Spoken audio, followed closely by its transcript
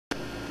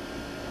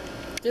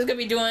Just gonna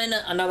be doing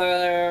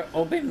another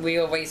open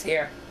wheel race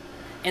here,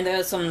 and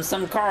there's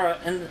some car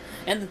and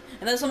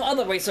there's some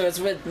other racers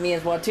with me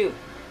as well too,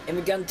 and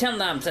we got 10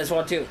 lamps as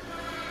well too.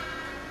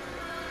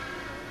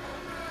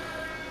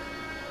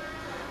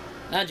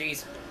 Ah,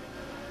 jeez.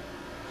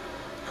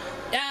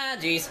 Ah,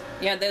 jeez.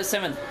 Yeah, there's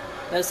 7.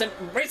 There's 7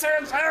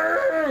 racers.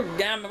 Arr!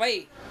 Get out of my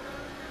way.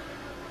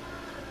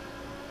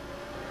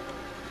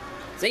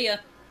 See ya.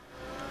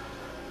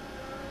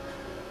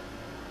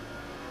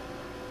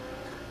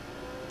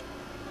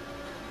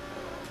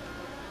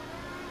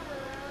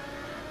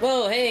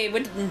 Whoa, hey,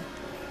 what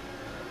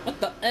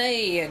the,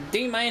 hey, do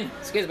you mind?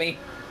 Excuse me.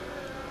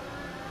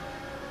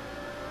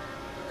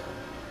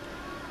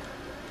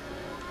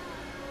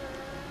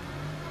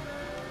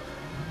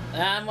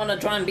 I'm gonna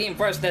try and be in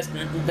first this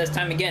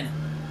time again.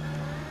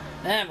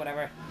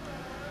 Whatever.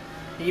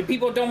 You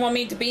people don't want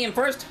me to be in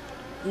first?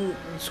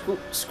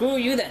 Screw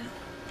you then.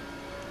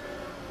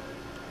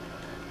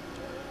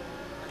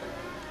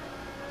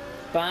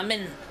 But I'm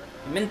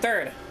in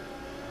third.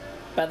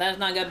 But that's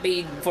not gonna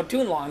be for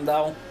too long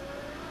though,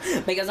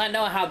 because I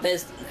know how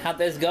this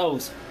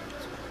goes.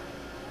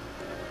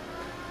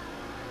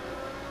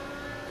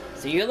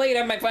 See you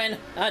later, my friend.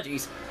 Ah,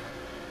 jeez.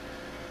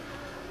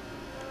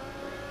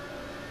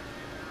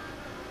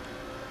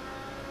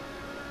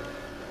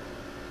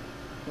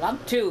 Lap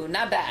 2,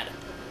 not bad.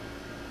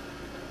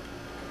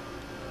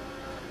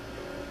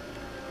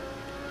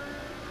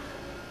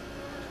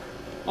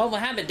 Oh, what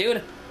happened,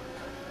 dude?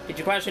 Did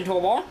you crash into a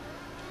wall?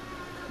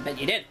 I bet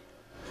you did.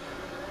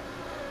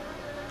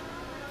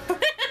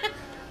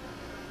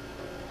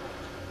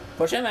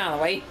 Push him out of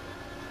the way.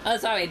 Oh,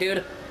 sorry,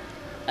 dude.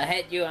 I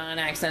hit you on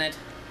accident.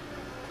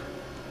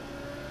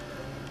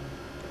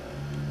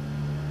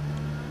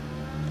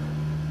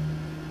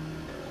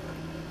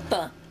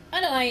 Why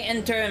did I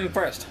enter him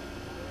first?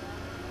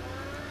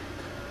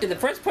 Did the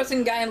first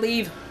person guy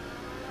leave?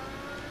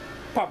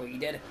 Probably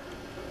did.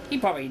 He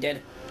probably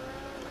did.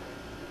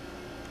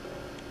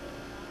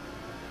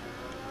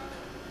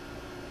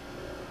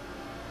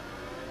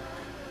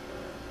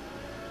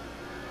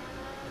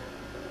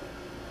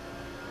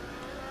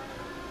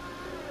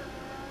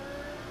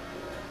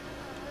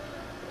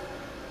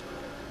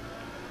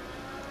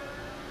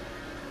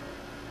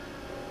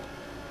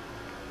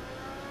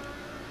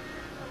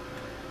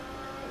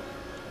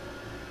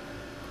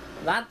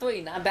 Lap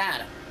 3, not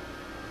bad.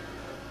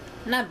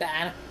 Not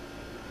bad.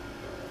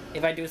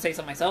 If I do say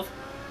so myself.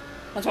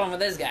 What's wrong with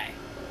this guy?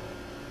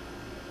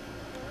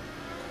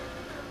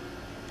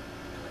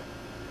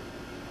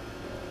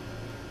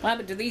 What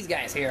happened to these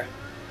guys here?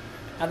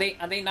 Are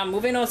they not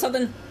moving or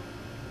something?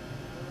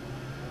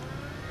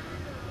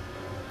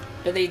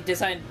 Did they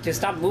decide to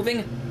stop moving?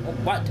 Or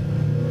what?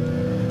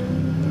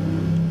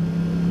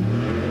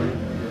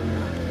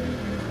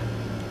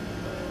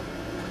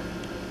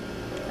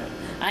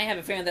 I have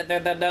a feeling that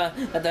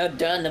they're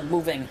done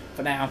moving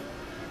for now.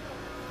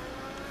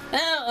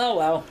 Oh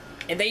well.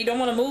 If they don't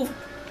want to move,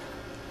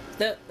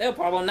 their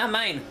problem, not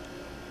mine.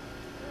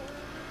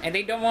 If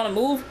they don't want to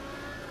move,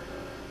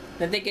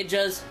 then they could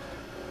just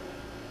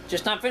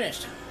not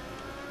finish.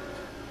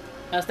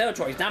 That's their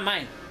choice, not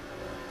mine.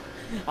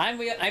 I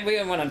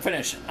really want to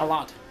finish a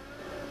lot.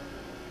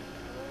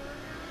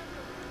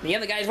 The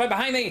other guy's right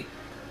behind me.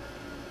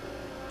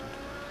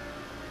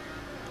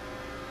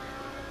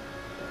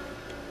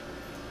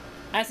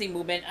 I see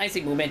movement. I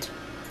see movement.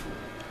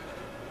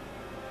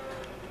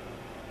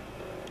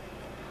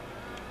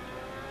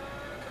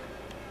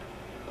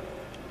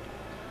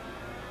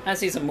 I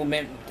see some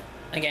movement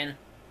again.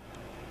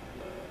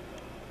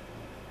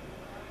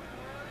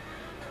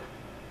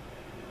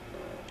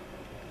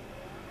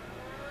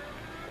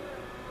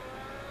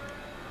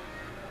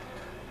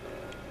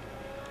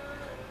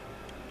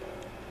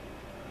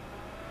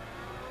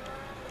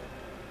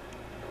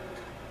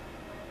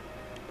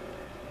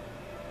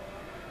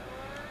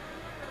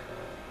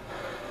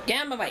 Get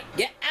out of my way!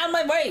 Get out of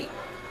my way!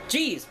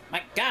 Jeez,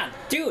 my god,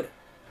 dude!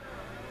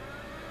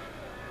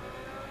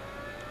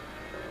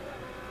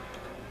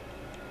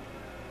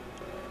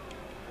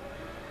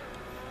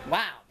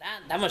 Wow,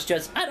 that was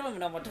just... I don't even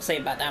know what to say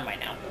about that right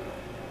now.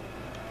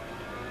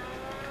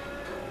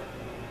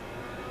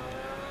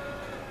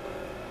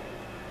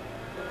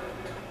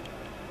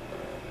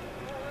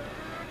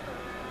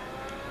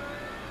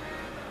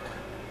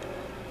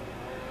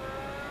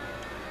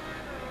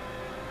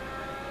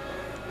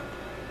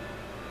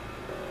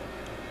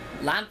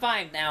 Line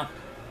 5 now.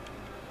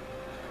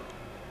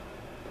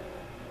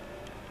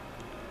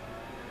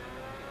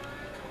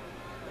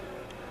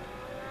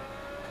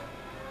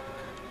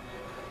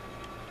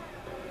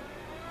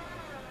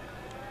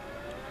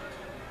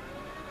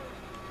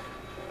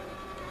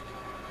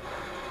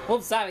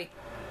 Oops, sorry.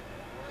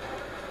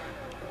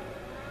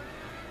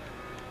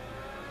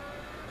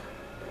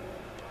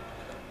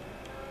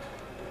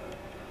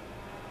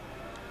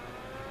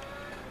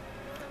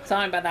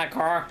 Sorry about that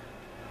car.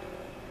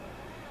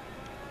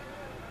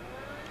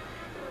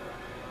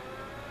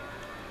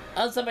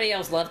 Oh, somebody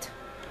else left.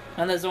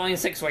 And there's only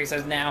 6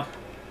 racers now.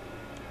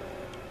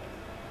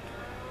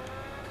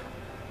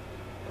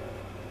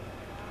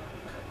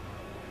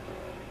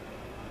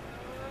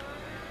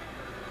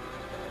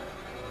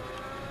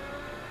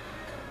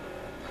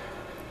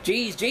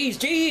 Jeez, jeez,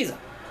 jeez!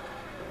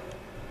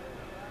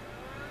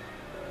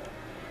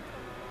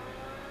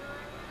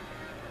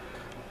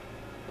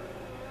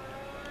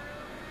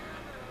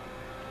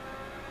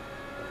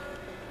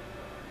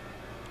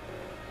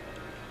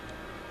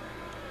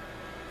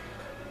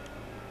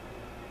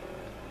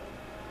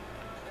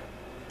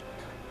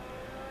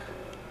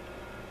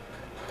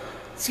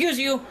 Excuse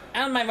you!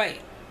 Out of my way!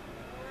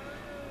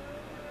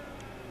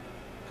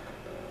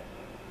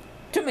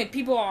 Too many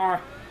people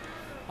are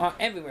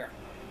everywhere.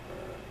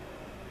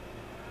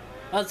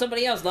 Oh,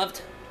 somebody else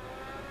left.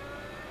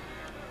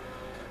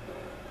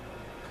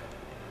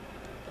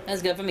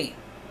 That's good for me.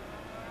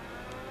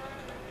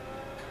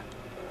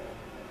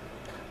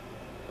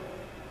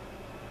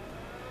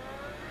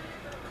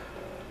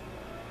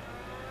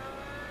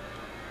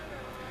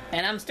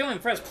 And I'm still in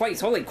first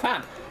place. Holy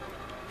crap!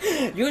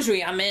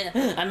 Usually I'm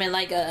in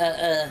like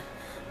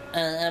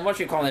what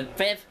you call it,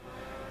 fifth,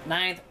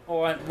 ninth,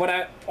 or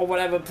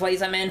whatever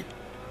place I'm in.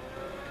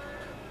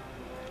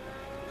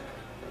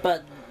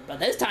 But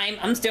this time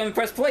I'm still in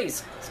first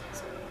place.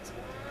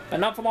 But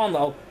not for long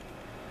though.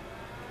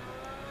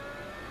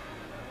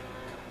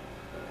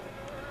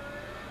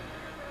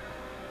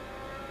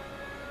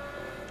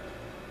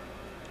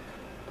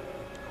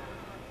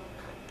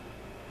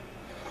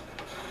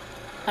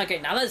 Okay,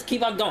 now let's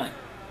keep on going.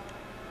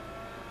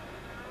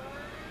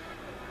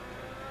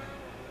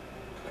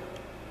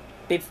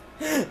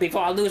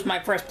 Before I lose my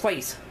first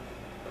place.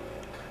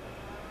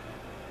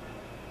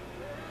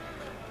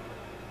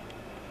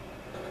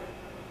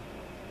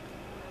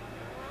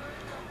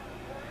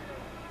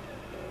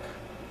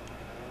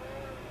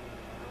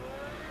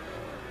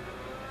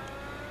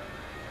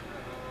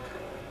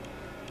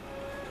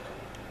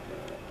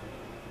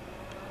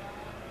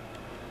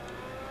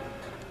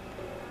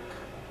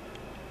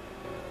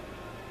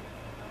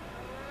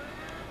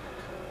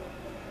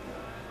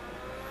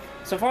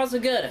 So far so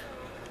good.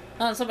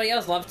 Oh, somebody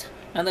else left.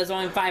 And there's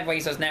only 5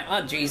 racers now.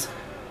 Oh, jeez.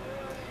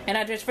 And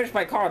I just finished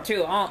my car,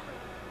 too. Oh,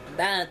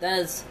 that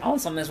is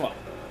awesome as well.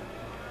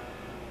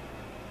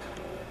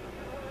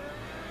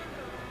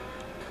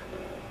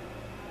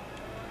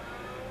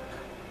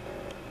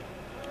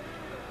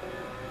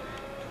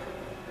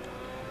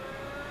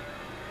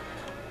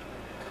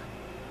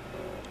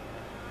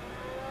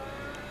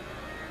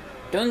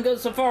 Doing good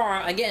so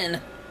far,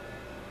 again.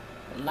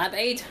 Lap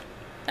 8.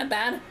 Not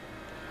bad.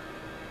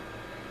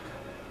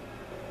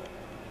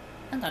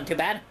 That's not too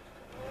bad.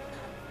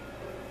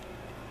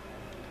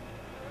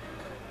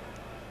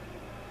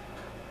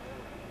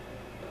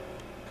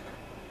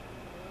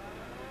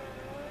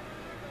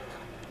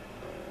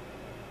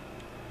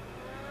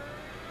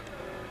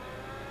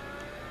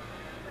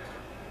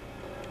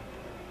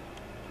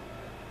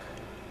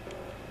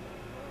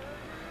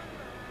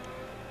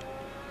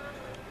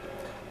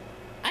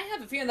 I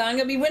have a feeling that I'm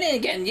gonna be winning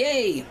again.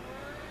 Yay!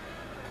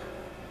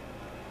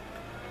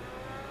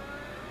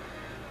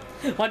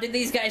 What, did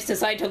these guys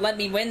decide to let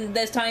me win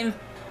this time?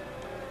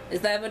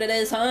 Is that what it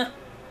is, huh?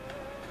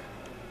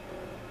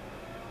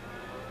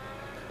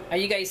 Are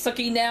you guys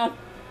sucky now?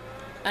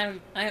 I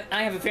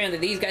have a feeling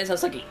that these guys are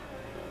sucky.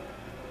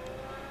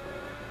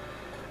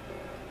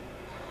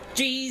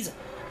 Jeez!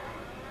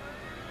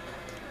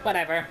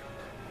 Whatever.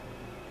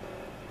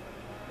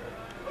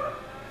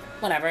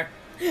 Whatever.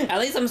 At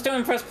least I'm still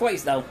in first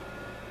place, though.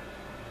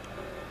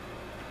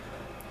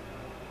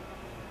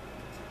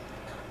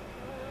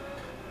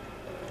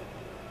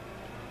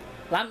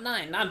 Lap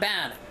 9, not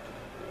bad.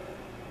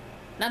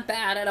 Not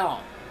bad at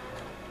all.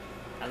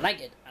 I like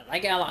it. I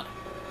like it a lot.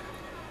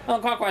 Oh,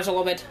 car crash a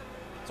little bit.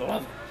 Sort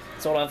of.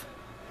 Sort of.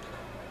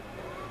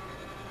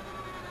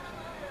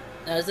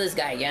 There's this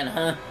guy again,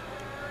 huh?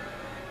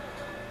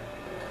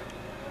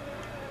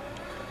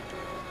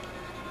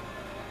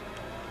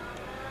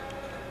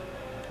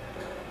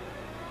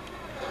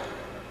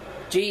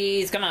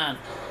 Jeez, come on.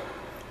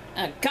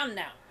 Come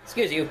now.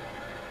 Excuse you.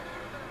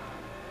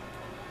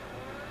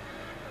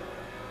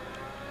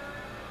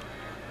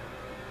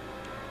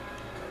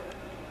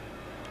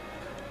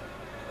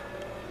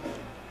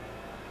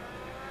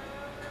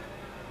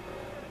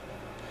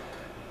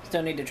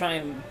 Still need to try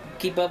and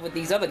keep up with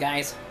these other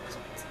guys.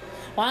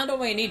 Well, I don't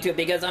really need to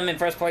because I'm in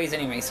first place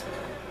anyways.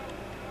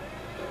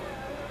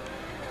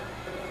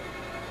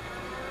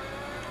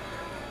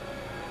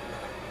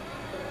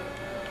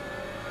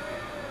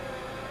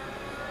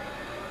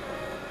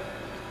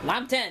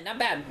 Lap 10, not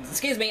bad.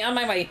 Excuse me, on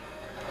my way.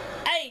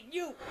 Hey,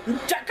 you!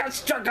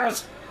 Checkers!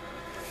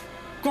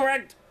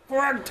 Correct!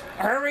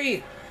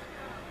 Hurry!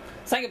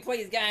 Second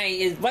place guy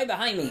is right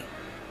behind me.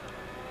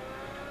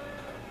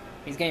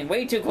 He's getting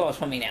way too close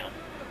for me now.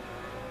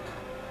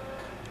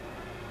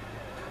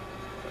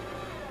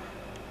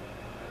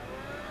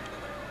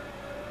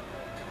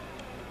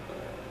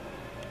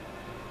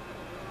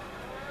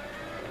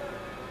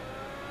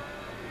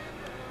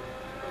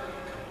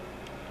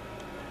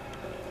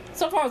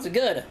 So far so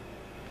good.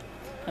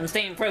 I'm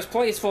staying in first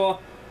place for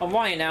a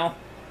while now.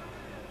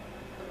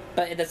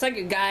 But if the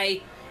second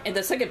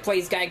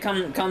place guy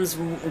comes and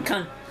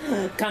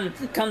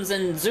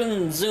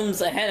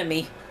zooms ahead of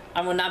me,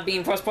 I will not be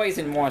in first place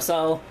anymore.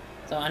 So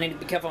I need to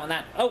be careful on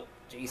that. Oh,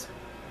 jeez.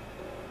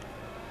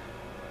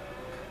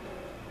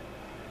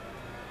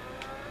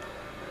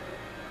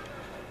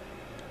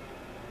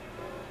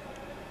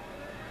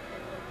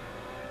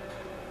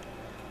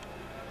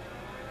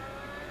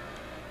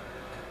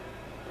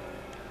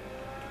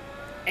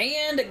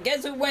 And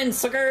guess who wins,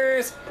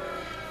 suckers?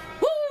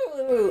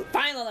 Woo!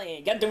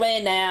 Finally, get to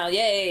win now.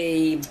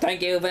 Yay!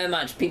 Thank you very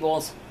much,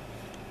 peoples.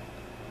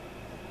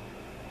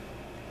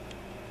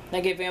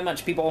 Thank you very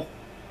much, people.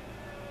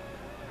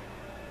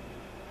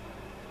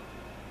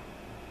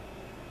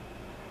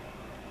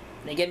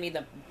 They give me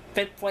the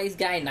 5th place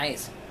guy.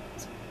 Nice.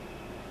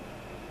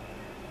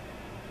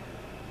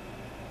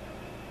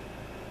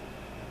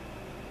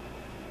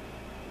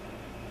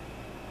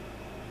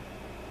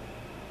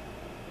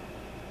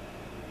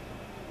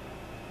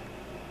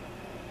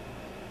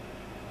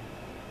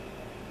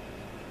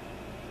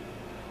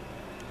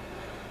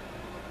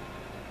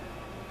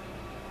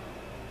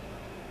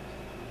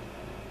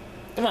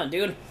 Come on,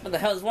 dude. What the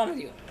hell is wrong with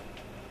you?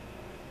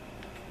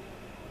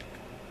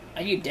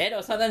 Are you dead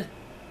or something?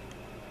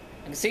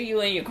 I can see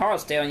you in your car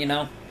still, you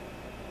know.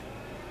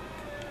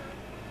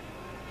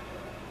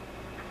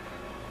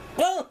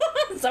 Whoa!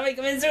 Somebody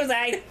committed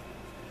suicide!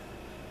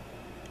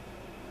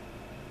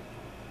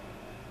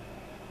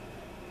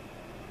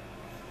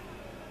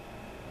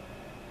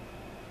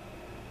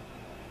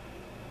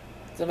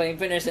 Somebody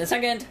finished in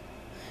second.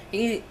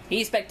 He's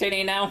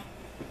spectating now.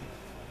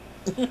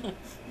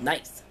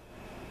 Nice.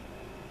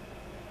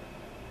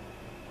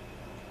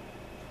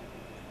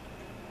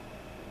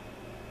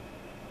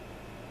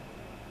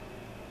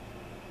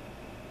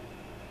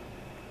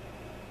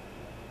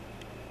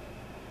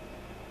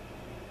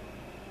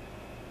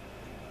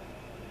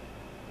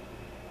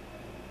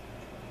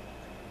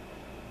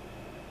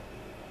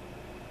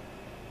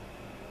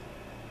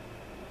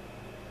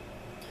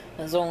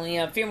 There's only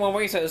a few more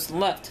racers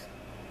left.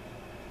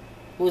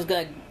 Who's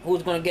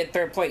gonna get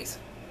 3rd place?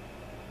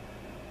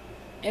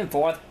 And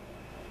 4th.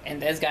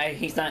 And this guy,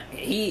 he's not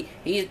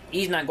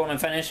gonna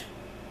finish.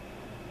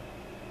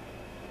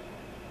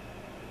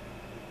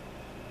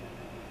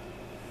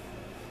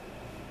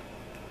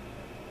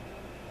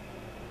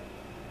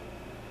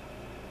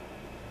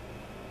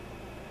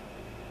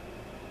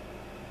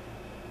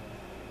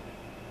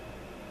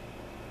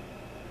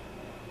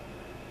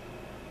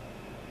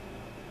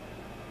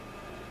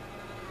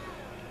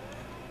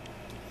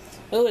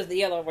 Who is the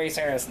yellow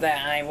racers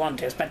that I want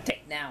to spectate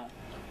now?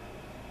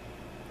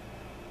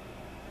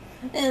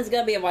 And it's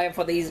gonna be a while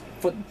for these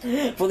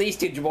for these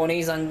two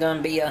jabronis. I'm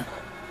gonna be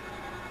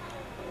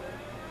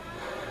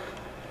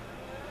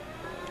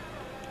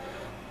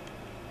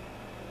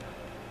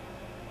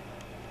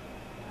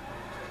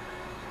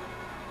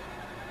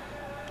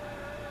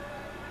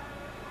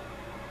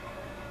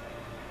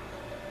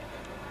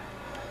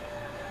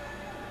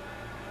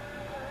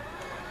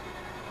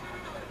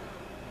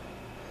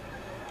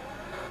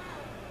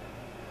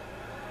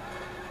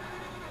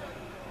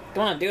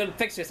Come on, dude,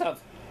 fix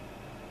yourself.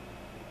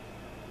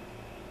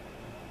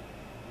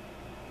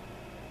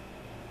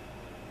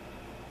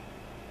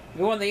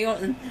 You're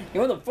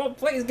the 4th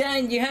place guy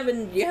and you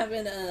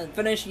haven't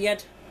finished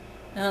yet.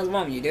 How's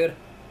wrong with you, dude?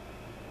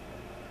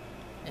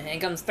 And here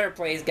comes 3rd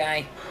place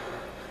guy.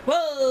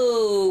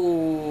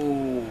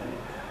 Whoa!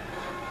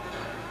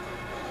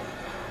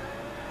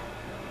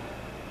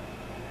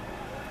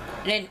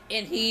 And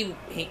he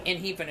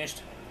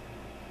finished.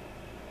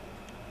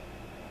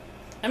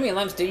 How many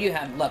laps do you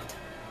have left?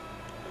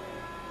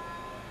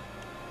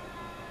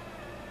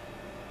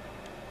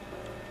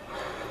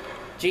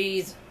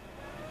 Jeez.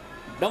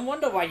 No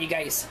wonder why you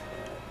guys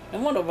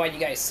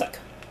suck.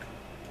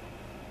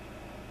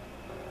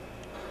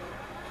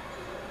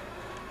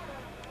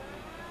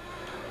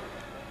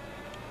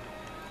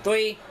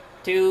 Three,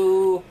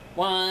 two,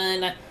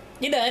 one.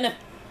 You're done.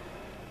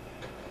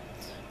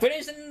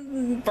 Finish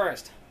in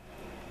first.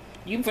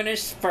 You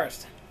finished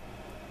first.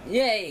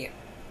 Yay.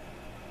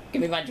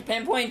 Give me my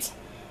Japan points.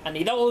 I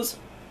need those.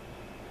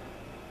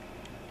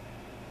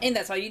 And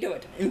that's how you do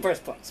it in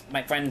first place,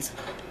 my friends.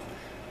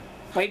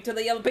 Wave to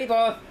the yellow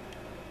people.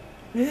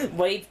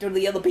 Wave to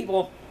the other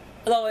people.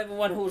 Hello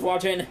everyone who's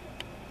watching.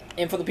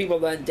 And for the people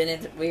that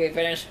didn't really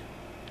finish.